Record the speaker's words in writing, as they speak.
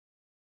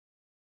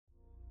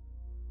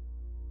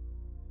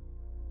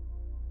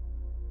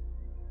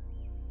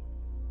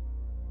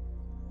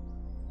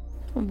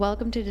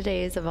Welcome to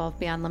today's Evolve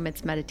Beyond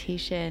Limits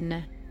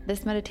meditation.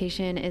 This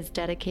meditation is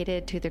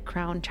dedicated to the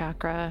crown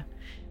chakra.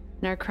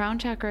 And our crown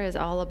chakra is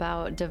all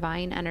about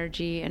divine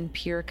energy and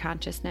pure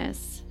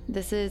consciousness.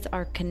 This is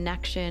our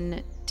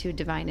connection to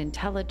divine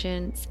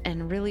intelligence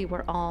and really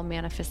where all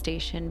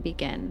manifestation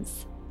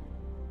begins.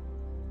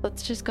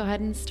 Let's just go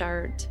ahead and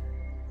start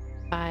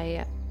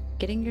by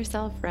getting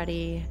yourself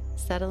ready,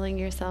 settling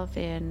yourself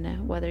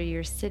in, whether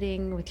you're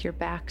sitting with your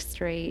back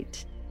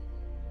straight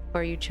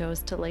or you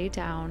chose to lay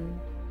down.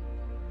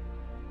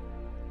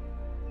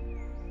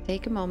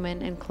 Take a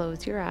moment and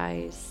close your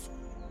eyes.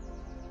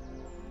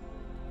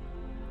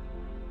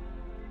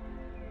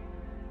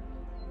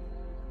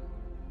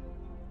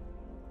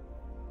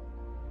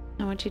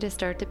 I want you to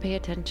start to pay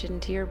attention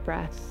to your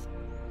breath,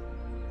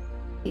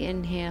 the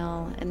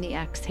inhale and the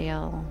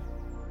exhale.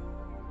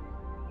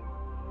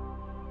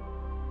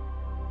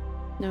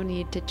 No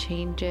need to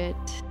change it.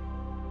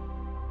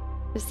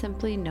 Just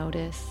simply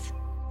notice.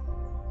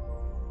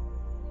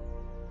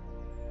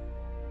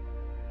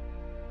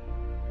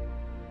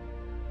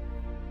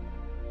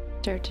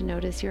 Start to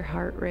notice your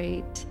heart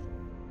rate.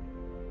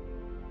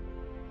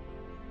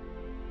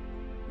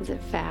 Is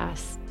it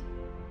fast?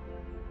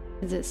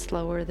 Is it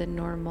slower than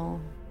normal?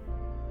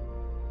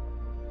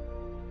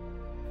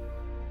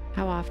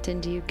 How often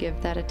do you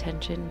give that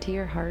attention to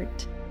your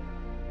heart?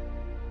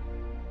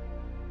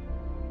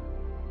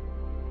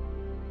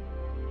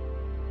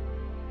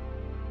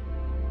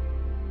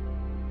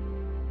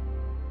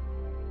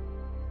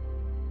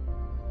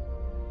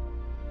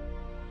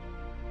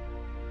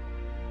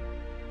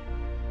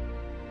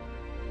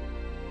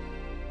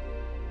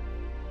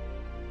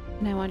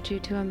 And I want you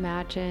to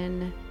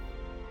imagine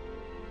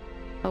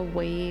a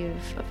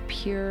wave of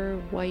pure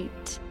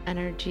white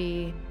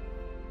energy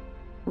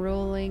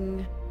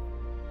rolling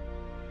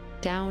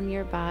down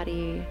your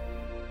body,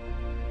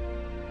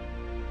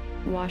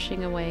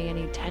 washing away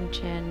any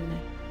tension,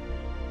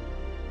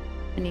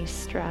 any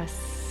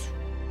stress,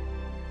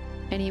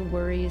 any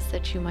worries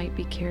that you might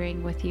be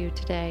carrying with you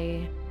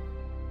today.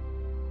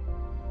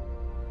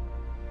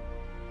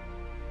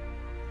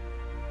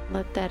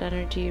 Let that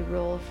energy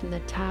roll from the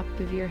top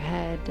of your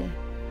head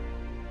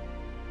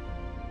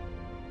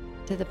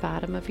to the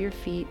bottom of your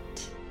feet.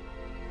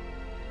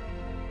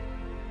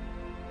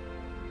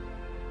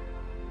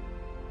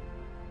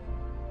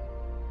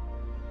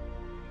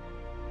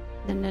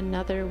 Then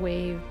another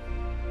wave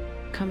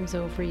comes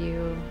over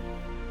you.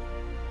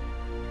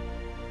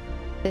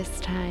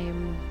 This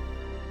time,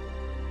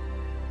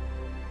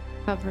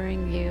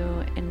 covering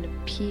you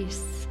in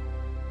peace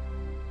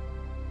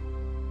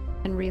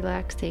and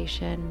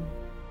relaxation.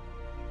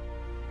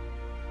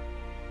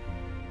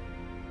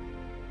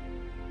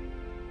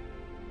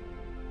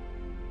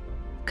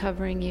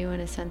 Covering you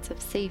in a sense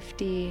of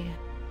safety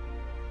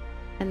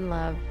and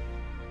love.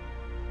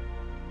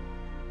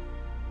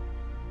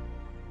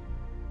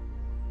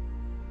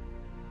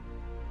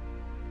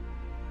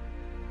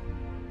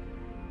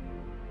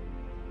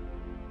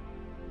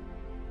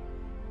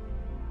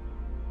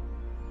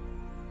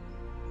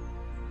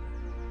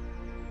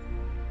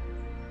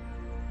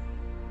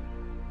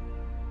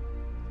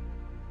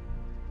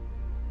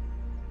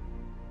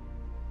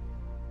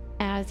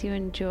 As you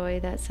enjoy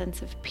that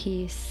sense of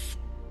peace,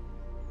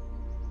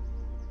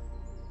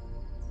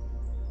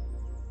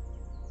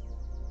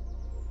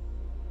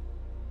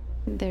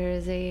 there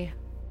is a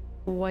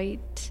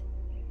white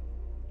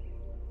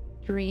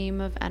stream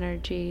of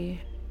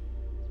energy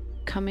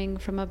coming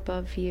from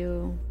above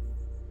you,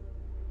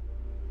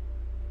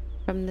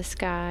 from the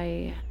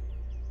sky,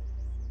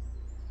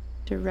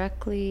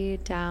 directly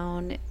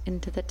down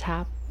into the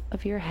top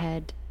of your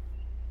head.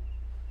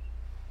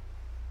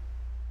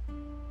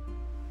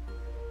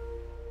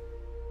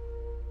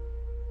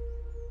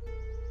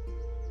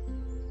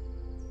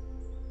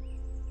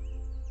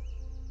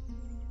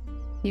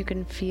 You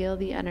can feel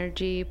the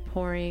energy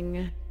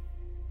pouring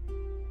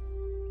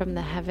from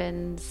the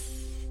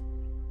heavens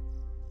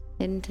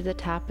into the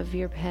top of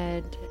your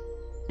head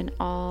and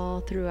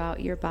all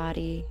throughout your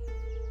body.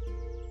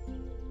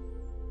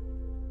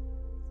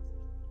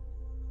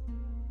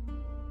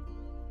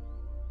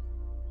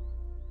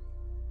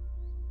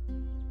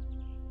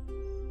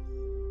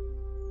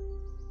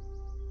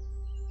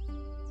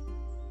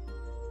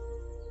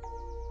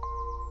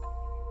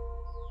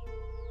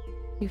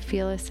 You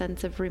feel a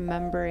sense of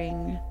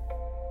remembering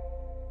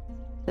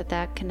that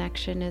that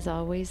connection is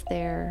always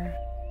there.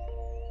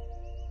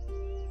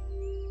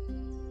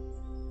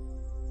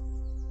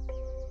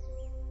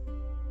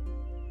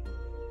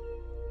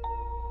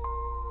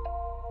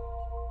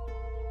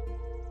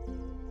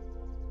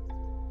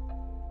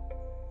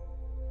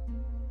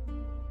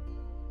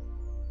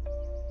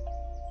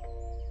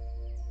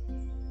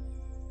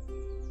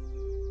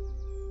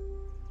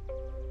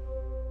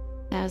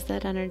 As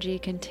that energy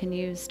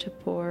continues to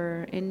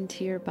pour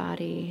into your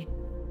body,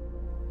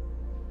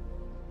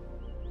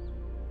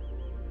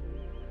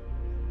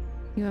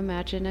 you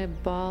imagine a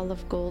ball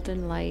of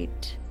golden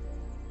light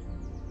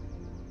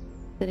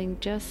sitting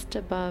just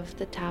above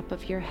the top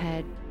of your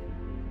head.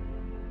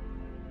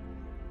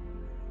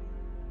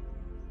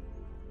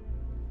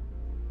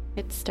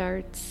 It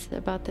starts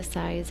about the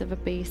size of a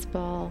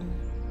baseball.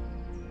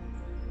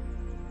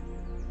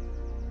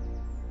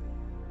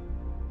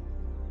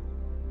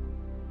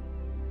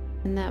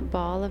 And that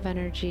ball of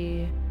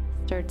energy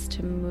starts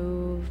to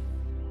move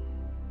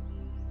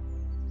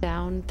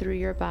down through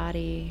your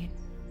body,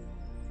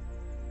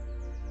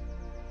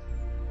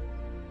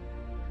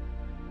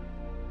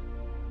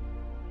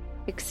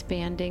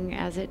 expanding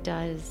as it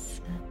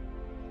does.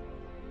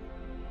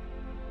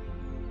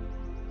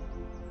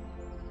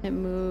 It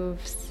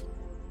moves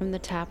from the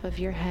top of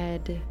your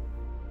head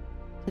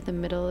to the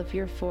middle of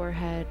your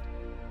forehead,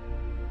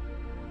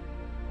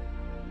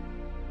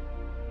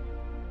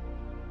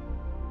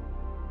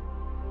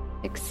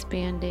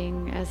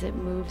 expanding as it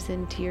moves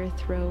into your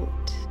throat,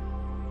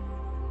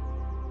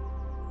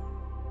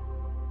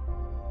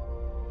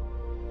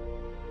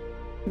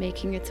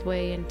 making its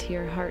way into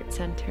your heart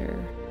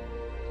center,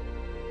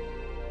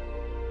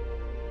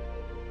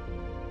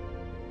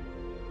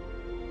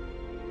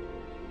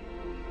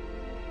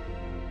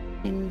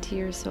 into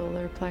your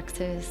solar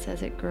plexus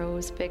as it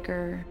grows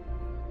bigger.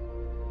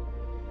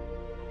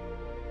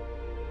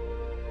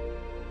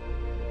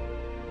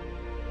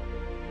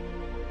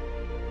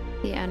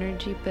 The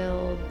energy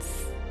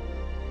builds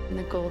and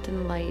the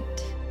golden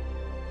light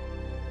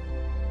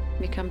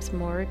becomes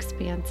more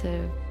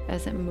expansive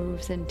as it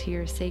moves into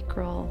your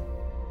sacral.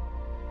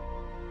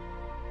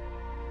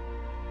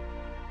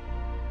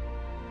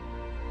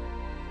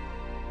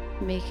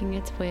 Making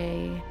its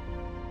way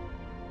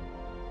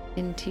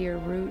into your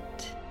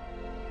root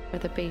or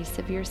the base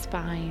of your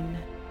spine.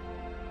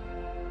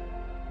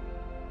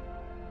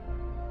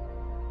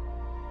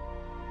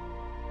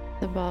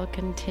 The ball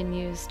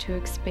continues to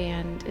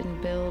expand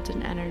and build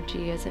in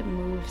energy as it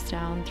moves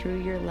down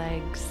through your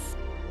legs,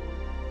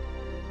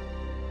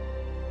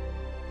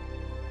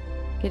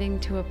 getting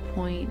to a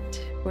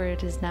point where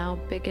it is now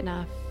big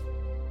enough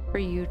for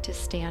you to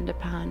stand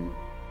upon.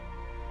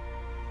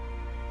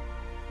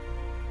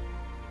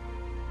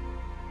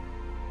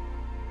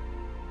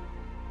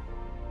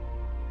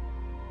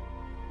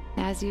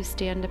 As you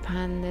stand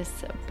upon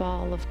this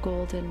ball of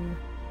golden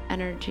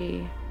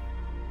energy,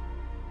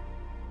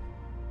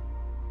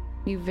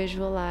 you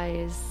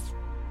visualize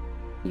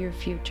your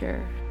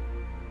future.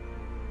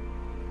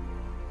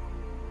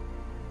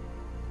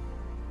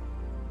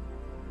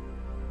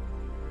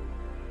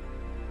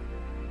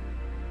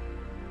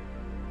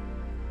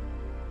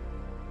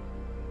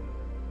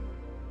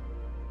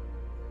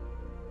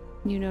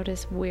 You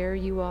notice where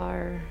you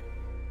are,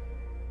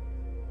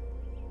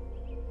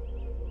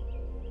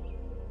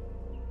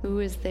 who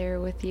is there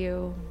with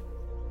you.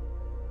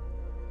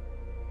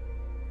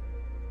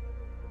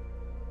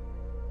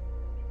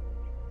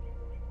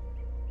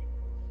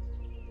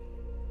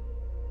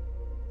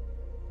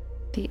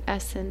 The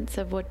essence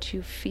of what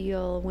you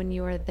feel when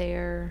you are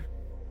there.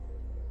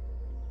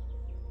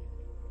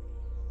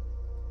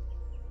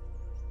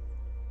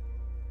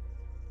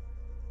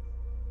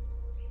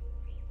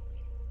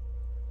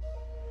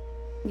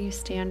 You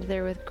stand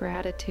there with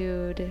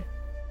gratitude,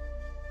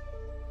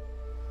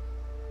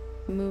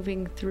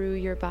 moving through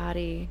your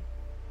body,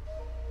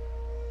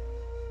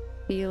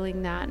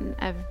 feeling that in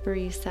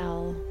every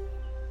cell.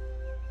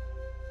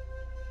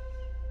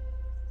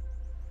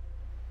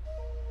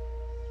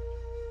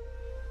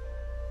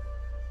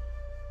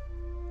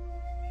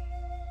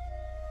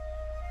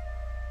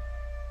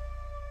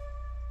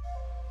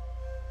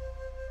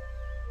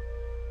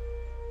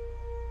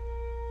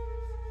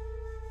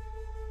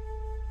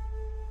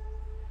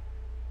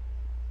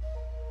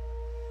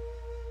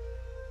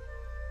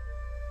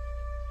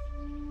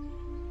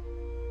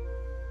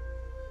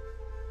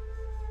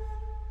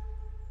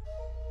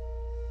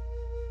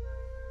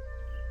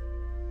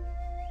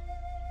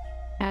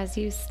 As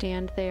you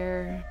stand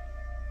there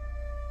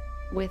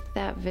with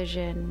that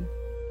vision,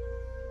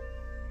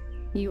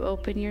 you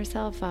open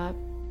yourself up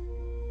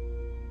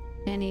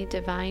to any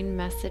divine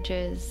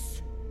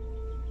messages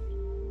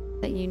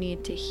that you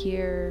need to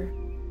hear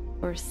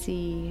or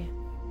see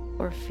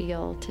or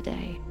feel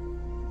today.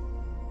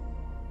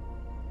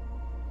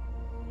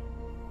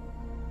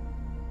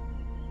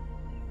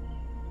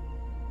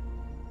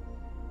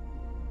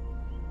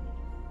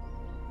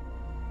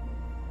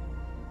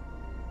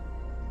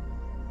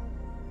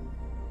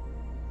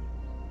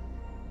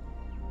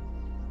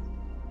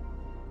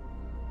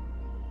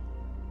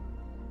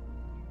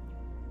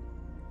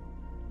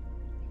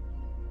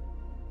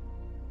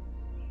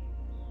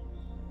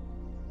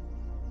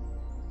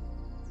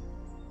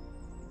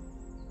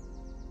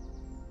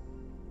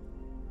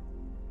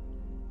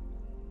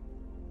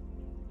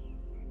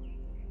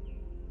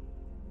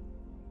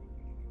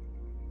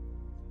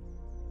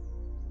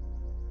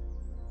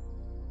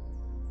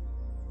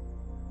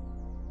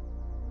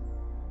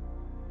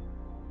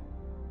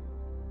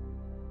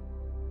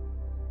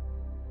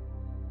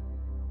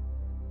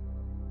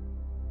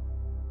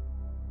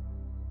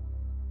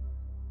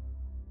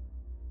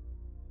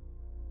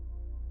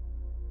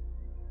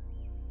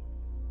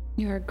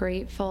 You are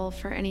grateful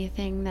for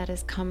anything that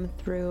has come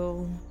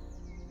through.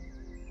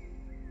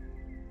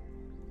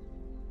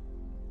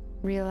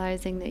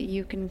 realizing that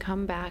you can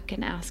come back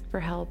and ask for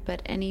help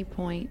at any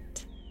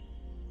point.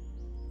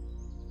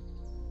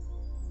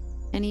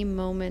 Any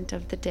moment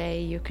of the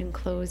day, you can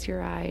close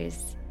your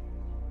eyes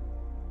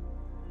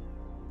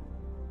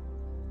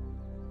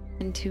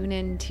and tune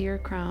into your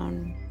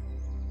crown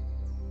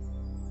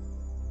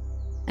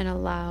and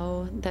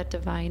allow that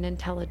divine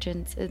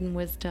intelligence and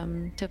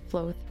wisdom to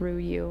flow through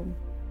you.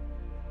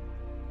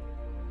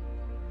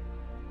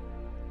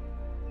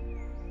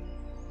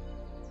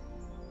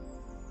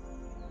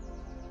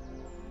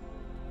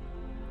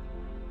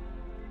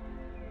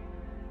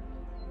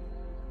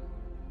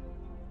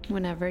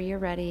 Whenever you're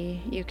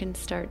ready, you can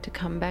start to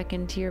come back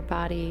into your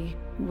body,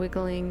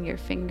 wiggling your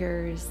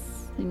fingers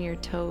and your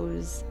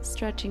toes,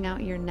 stretching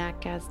out your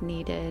neck as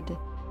needed,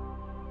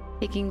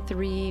 taking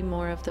 3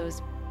 more of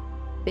those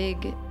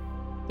big,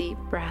 deep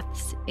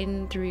breaths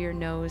in through your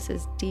nose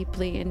as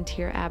deeply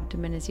into your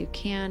abdomen as you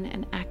can,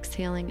 and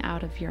exhaling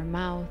out of your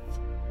mouth.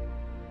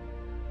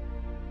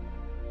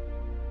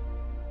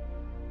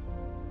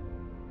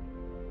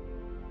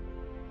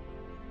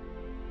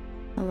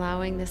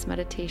 Allowing this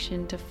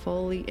meditation to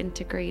fully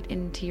integrate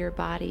into your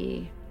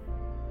body.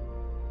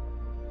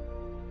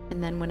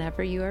 And then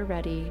whenever you are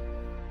ready,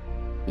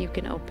 you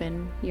can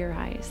open your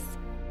eyes.